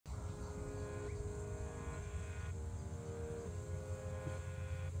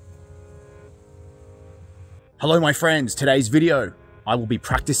Hello my friends, today's video I will be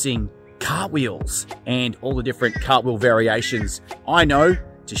practicing cartwheels and all the different cartwheel variations I know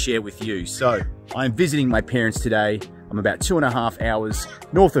to share with you. So I'm visiting my parents today. I'm about 2.5 hours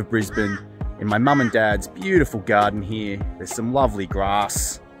north of Brisbane in my mum and dad's beautiful garden here. There's some lovely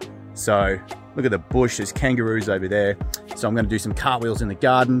grass. So look at the bush, there's kangaroos over there. So I'm going to do some cartwheels in the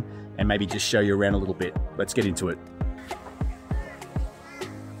garden and maybe just show you around a little bit. Let's get into it.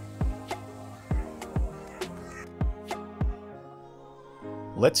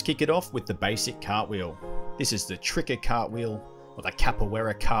 Let's kick it off with the basic cartwheel. This is the tricker cartwheel or the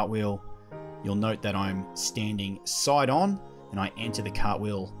Capoeira cartwheel. You'll note that I'm standing side on and I enter the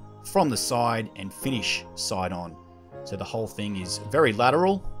cartwheel from the side and finish side on. So the whole thing is very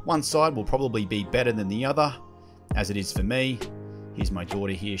lateral. One side will probably be better than the other, as it is for me. Here's my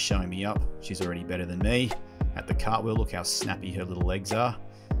daughter here showing me up. She's already better than me at the cartwheel. Look how snappy her little legs are.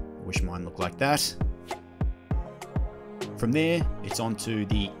 I wish mine looked like that. From there, it's onto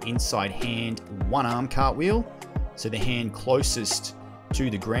the inside hand one arm cartwheel. So the hand closest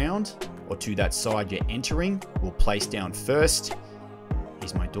to the ground or to that side you're entering will place down first.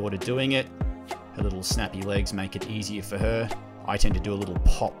 Here's my daughter doing it. Her little snappy legs make it easier for her. I tend to do a little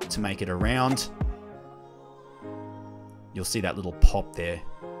pop to make it around. You'll see that little pop there.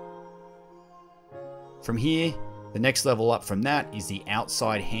 From here, the next level up from that is the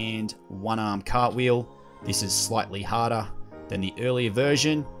outside hand one arm cartwheel. This is slightly harder than the earlier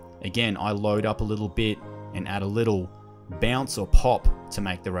version. Again, I load up a little bit and add a little bounce or pop to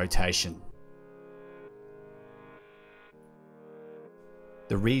make the rotation.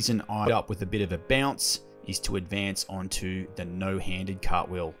 The reason I end up with a bit of a bounce is to advance onto the no-handed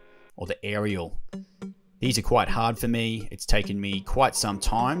cartwheel or the aerial. These are quite hard for me. It's taken me quite some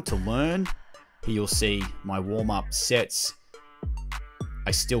time to learn. Here you'll see my warm-up sets. I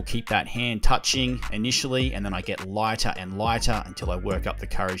still keep that hand touching initially, and then I get lighter and lighter until I work up the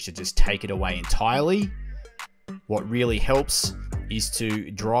courage to just take it away entirely. What really helps is to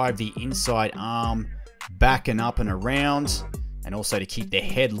drive the inside arm back and up and around, and also to keep the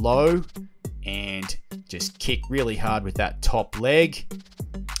head low and just kick really hard with that top leg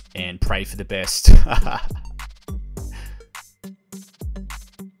and pray for the best.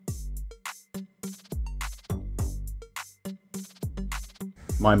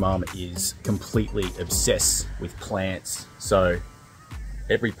 My mum is completely obsessed with plants, so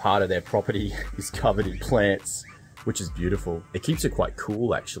every part of their property is covered in plants, which is beautiful. It keeps it quite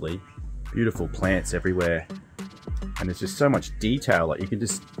cool actually. Beautiful plants everywhere. And there's just so much detail, like you can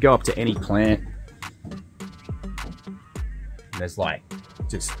just go up to any plant and there's like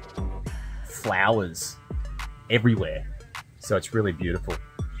just flowers everywhere. So it's really beautiful.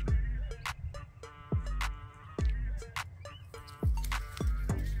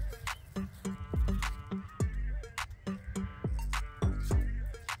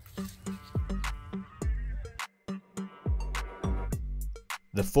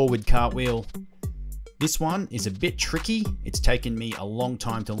 The forward cartwheel. This one is a bit tricky. It's taken me a long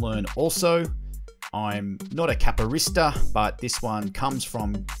time to learn also. I'm not a capoeirista, but this one comes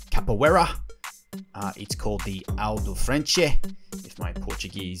from Capoeira. It's called the Aldo Frente, if my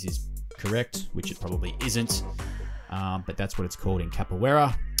Portuguese is correct, which it probably isn't. But that's what it's called in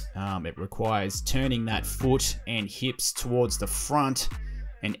Capoeira. It requires turning that foot and hips towards the front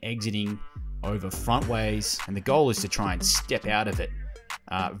and exiting over frontways. And the goal is to try and step out of it.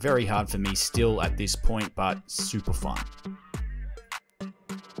 Very hard for me still at this point, but super fun.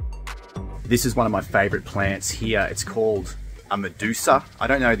 This is one of my favorite plants here. It's called a Medusa. I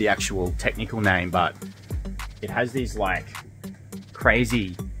don't know the actual technical name, but it has these like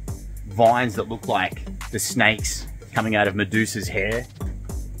crazy vines that look like the snakes coming out of Medusa's hair.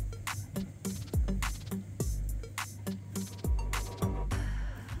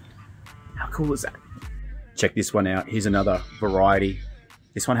 How cool is that? Check this one out. Here's another variety.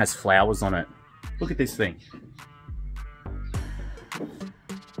 This one has flowers on it. Look at this thing.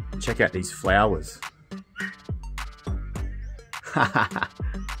 Check out these flowers.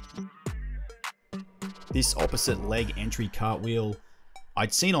 This opposite leg entry cartwheel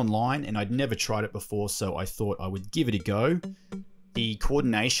I'd seen online and I'd never tried it before, so I thought I would give it a go. The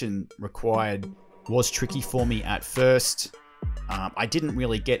coordination required was tricky for me at first. I didn't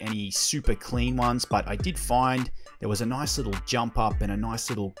really get any super clean ones, but I did find there was a nice little jump up and a nice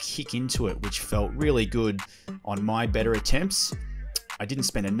little kick into it, which felt really good on my better attempts. I didn't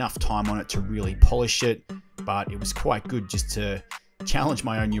spend enough time on it to really polish it, but it was quite good just to challenge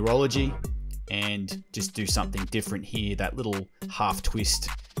my own neurology and just do something different here. That little half twist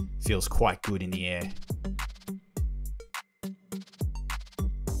feels quite good in the air.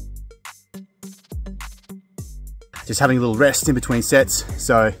 just having a little rest in between sets.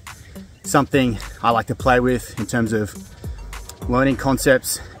 So something I like to play with in terms of learning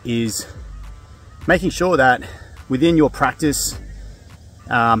concepts is making sure that within your practice,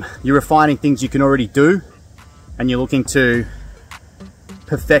 you're refining things you can already do and you're looking to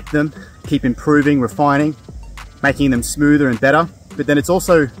perfect them, keep improving, refining, making them smoother and better. But then it's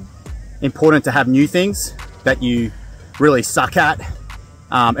also important to have new things that you really suck at,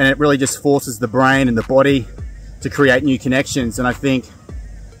 and it really just forces the brain and the body to create new connections. And I think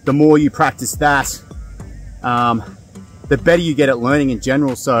the more you practice that, the better you get at learning in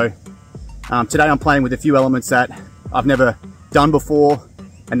general. So today I'm playing with a few elements that I've never done before,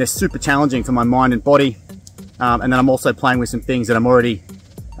 and they're super challenging for my mind and body. And then I'm also playing with some things that I'm already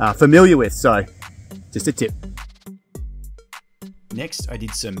familiar with. So just a tip. Next, I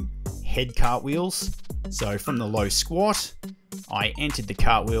did some head cartwheels. So from the low squat, I entered the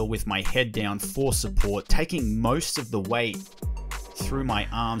cartwheel with my head down for support, taking most of the weight through my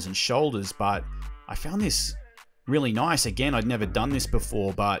arms and shoulders. But I found this really nice. Again, I'd never done this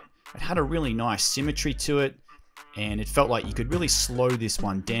before, but it had a really nice symmetry to it, and it felt like you could really slow this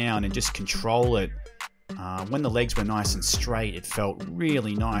one down and just control it. When the legs were nice and straight, it felt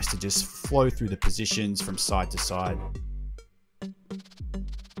really nice to just flow through the positions from side to side.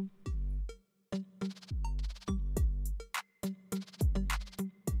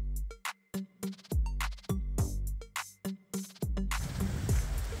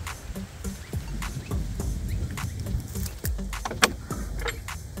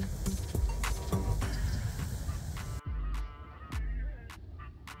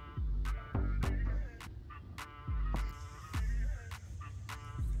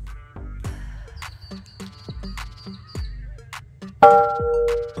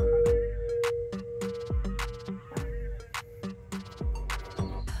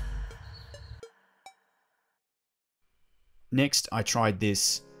 Next, I tried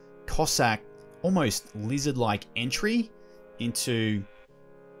this Cossack, almost lizard-like entry into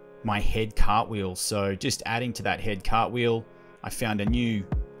my head cartwheel. So just adding to that head cartwheel, I found a new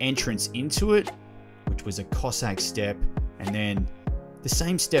entrance into it, which was a Cossack step, and then the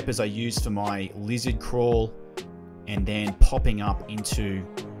same step as I used for my lizard crawl, and then popping up into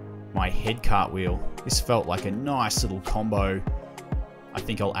my head cartwheel. This felt like a nice little combo. I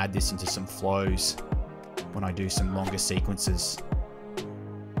think I'll add this into some flows when I do some longer sequences.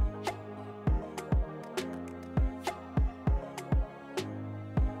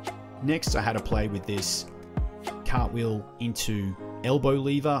 Next, I had to play with this cartwheel into elbow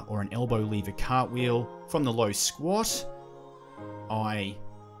lever, or an elbow lever cartwheel. From the low squat, I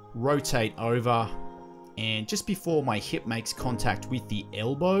rotate over, and just before my hip makes contact with the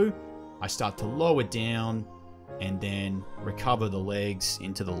elbow, I start to lower down and then recover the legs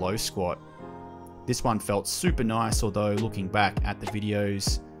into the low squat. This one felt super nice, although looking back at the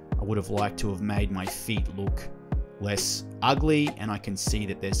videos, I would have liked to have made my feet look less ugly, and I can see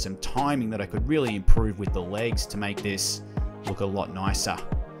that there's some timing that I could really improve with the legs to make this look a lot nicer.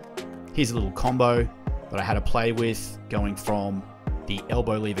 Here's a little combo that I had to play with, going from the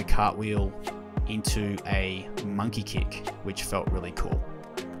elbow lever cartwheel into a monkey kick, which felt really cool.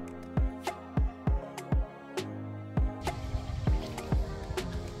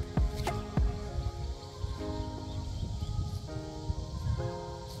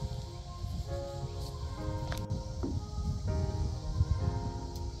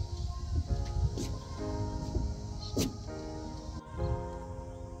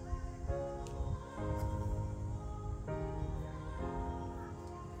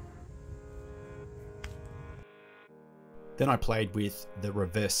 Then I played with the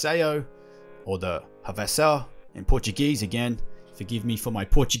reverseo, or the reversão in Portuguese. Again, forgive me for my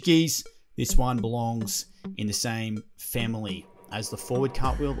Portuguese. This one belongs in the same family as the forward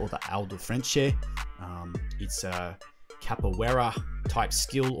cartwheel, or the ao do frente. It's a Capoeira type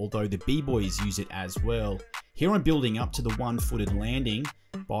skill, although the b-boys use it as well. Here I'm building up to the one-footed landing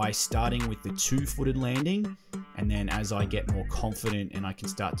by starting with the two-footed landing, and then as I get more confident and I can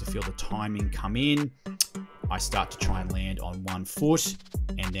start to feel the timing come in, I start to try and land on one foot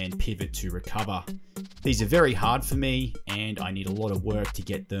and then pivot to recover. These are very hard for me, and I need a lot of work to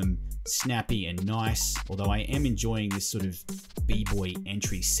get them snappy and nice, although I am enjoying this sort of b-boy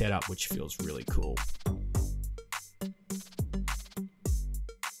entry setup, which feels really cool.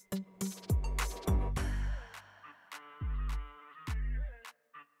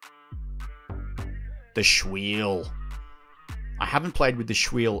 The Cartwheel. I haven't played with the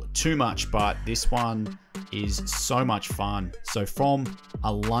Cartwheel too much, but this one is so much fun. So from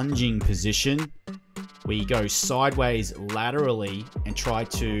a lunging position, we go sideways laterally and try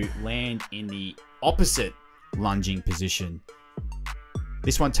to land in the opposite lunging position.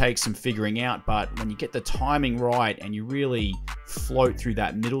 This one takes some figuring out, but when you get the timing right and you really float through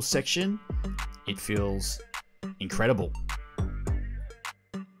that middle section, it feels incredible.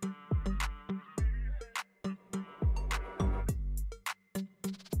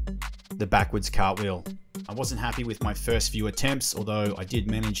 The backwards cartwheel. I wasn't happy with my first few attempts, although I did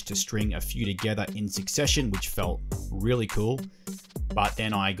manage to string a few together in succession, which felt really cool. But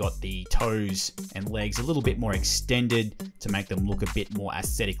then I got the toes and legs a little bit more extended to make them look a bit more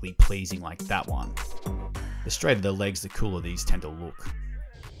aesthetically pleasing, like that one. The straighter the legs, the cooler these tend to look.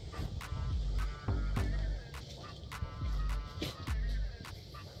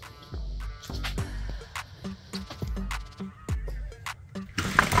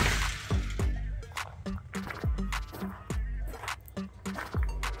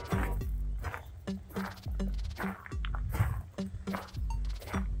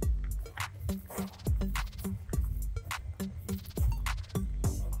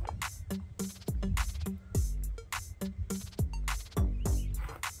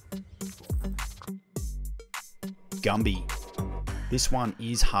 Gumby. This one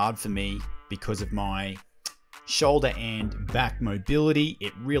is hard for me because of my shoulder and back mobility.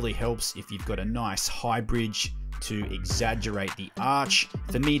 It really helps if you've got a nice high bridge to exaggerate the arch.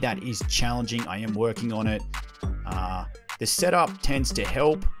 For me, that is challenging. I am working on it. The setup tends to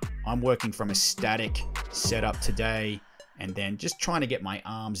help. I'm working from a static setup today, and then just trying to get my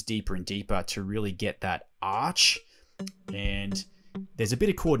arms deeper and deeper to really get that arch. And there's a bit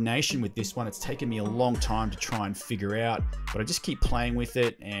of coordination with this one. It's taken me a long time to try and figure out, but I just keep playing with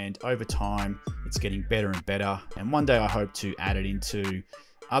it, and over time it's getting better and better. And one day I hope to add it into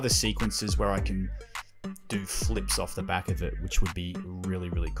other sequences where I can do flips off the back of it, which would be really,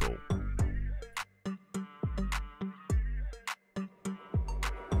 really cool.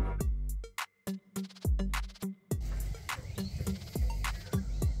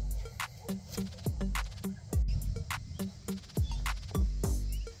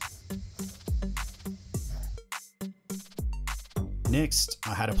 Next,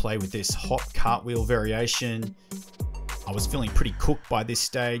 I had to play with this hop cartwheel variation. I was feeling pretty cooked by this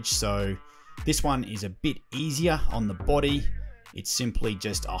stage, so this one is a bit easier on the body. It's simply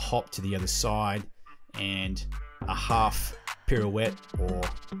just a hop to the other side and a half pirouette or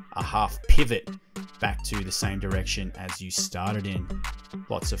a half pivot back to the same direction as you started in.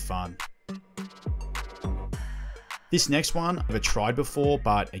 Lots of fun. This next one I've never tried before,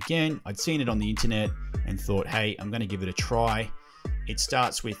 but again, I'd seen it on the internet and thought, hey, I'm going to give it a try. It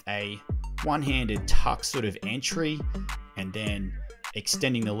starts with a one-handed tuck sort of entry and then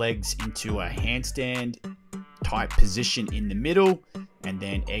extending the legs into a handstand type position in the middle, and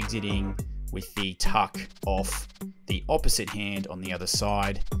then exiting with the tuck off the opposite hand on the other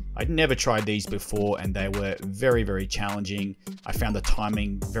side. I'd never tried these before and they were very, very challenging. I found the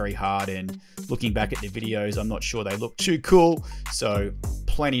timing very hard, and looking back at the videos, I'm not sure they look too cool. So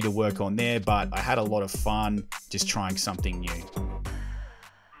plenty to work on there, but I had a lot of fun just trying something new.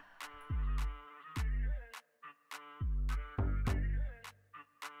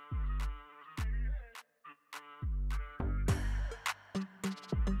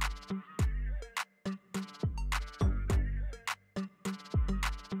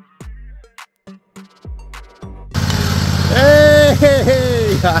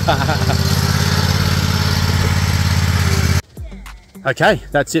 Hey! Okay,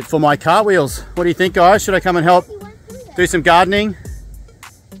 that's it for my cartwheels. What do you think, guys? Should I come and help do some gardening?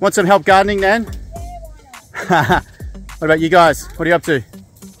 Want some help gardening, Nan? What about you guys? What are you up to?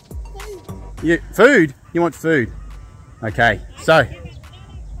 Food? You want food? Okay, so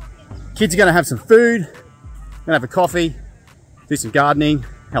kids are gonna have some food, gonna have a coffee, do some gardening,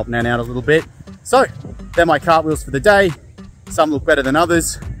 help Nan out a little bit. So they're my cartwheels for the day. Some look better than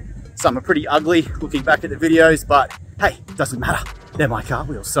others. Some are pretty ugly looking back at the videos, but hey, doesn't matter. They're my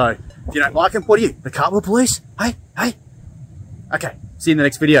cartwheels. So if you don't like them, what are you? The cartwheel police? Hey, hey. Okay, see you in the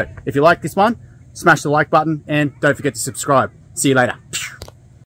next video. If you like this one, smash the like button and don't forget to subscribe. See you later.